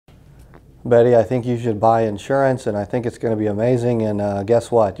Betty, I think you should buy insurance and I think it's going to be amazing, and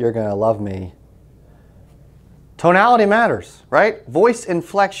guess what? You're going to love me. Tonality matters, right? Voice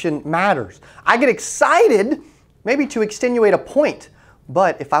inflection matters. I get excited maybe to extenuate a point,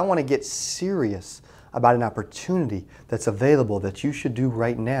 but if I want to get serious about an opportunity that's available that you should do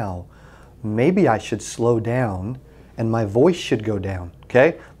right now, maybe I should slow down and my voice should go down,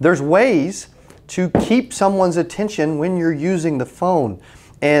 okay? There's ways to keep someone's attention when you're using the phone,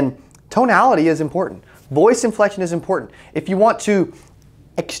 and tonality is important. Voice inflection is important. If you want to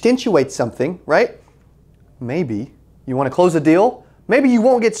accentuate something, right? Maybe you want to close a deal. Maybe you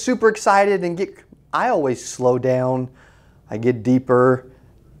won't get super excited and I always slow down. I get deeper,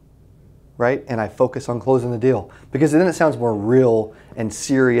 right? And I focus on closing the deal because then it sounds more real and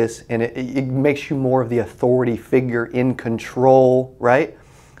serious, and it makes you more of the authority figure in control, right?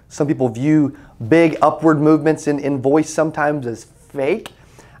 Some people view big upward movements in voice sometimes as fake.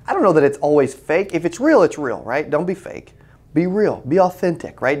 I don't know that it's always fake. If it's real, right? Don't be fake. Be real. Be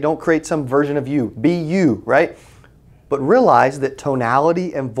authentic, right? Don't create some version of you. Be you, right? But realize that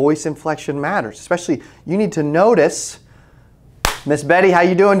tonality and voice inflection matters. Especially, you need to notice, Miss Betty, how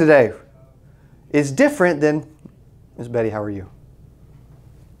you doing today? Is different than, Miss Betty, how are you?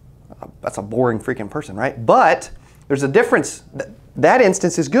 That's a boring freaking person, right? But there's a difference. That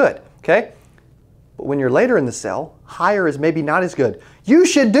instance is good, okay? But when you're later in the cell, higher is maybe not as good. You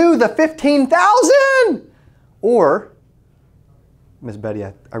should do the 15,000! Or, Miss Betty,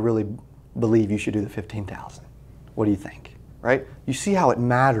 I really believe you should do the 15,000. What do you think? Right? You see how it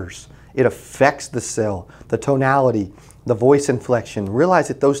matters. It affects the cell, the tonality, the voice inflection. Realize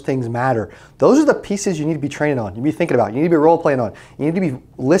that those things matter. Those are the pieces you need to be training on. You need to be thinking about. You need to be role playing on. You need to be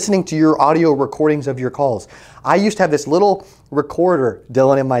listening to your audio recordings of your calls. I used to have this little recorder,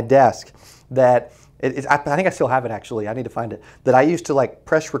 Dylan, in my desk that I think I still have it actually. I need to find it. That I used to like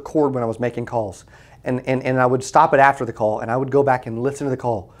press record when I was making calls. And I would stop it after the call and I would go back and listen to the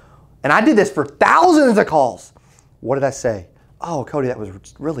call. And I did this for thousands of calls. What did I say? Oh, Cody, that was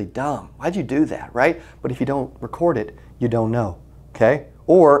really dumb. Why'd you do that, right? But if you don't record it, you don't know, okay?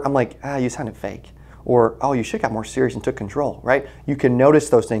 Or I'm like, you sounded fake. Or, oh, you should have got more serious and took control, right? You can notice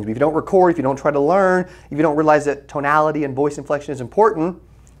those things. But if you don't record, if you don't try to learn, if you don't realize that tonality and voice inflection is important,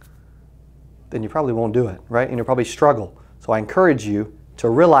 then you probably won't do it, right? And you'll probably struggle. So I encourage you to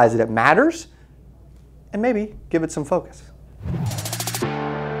realize that it matters and maybe give it some focus.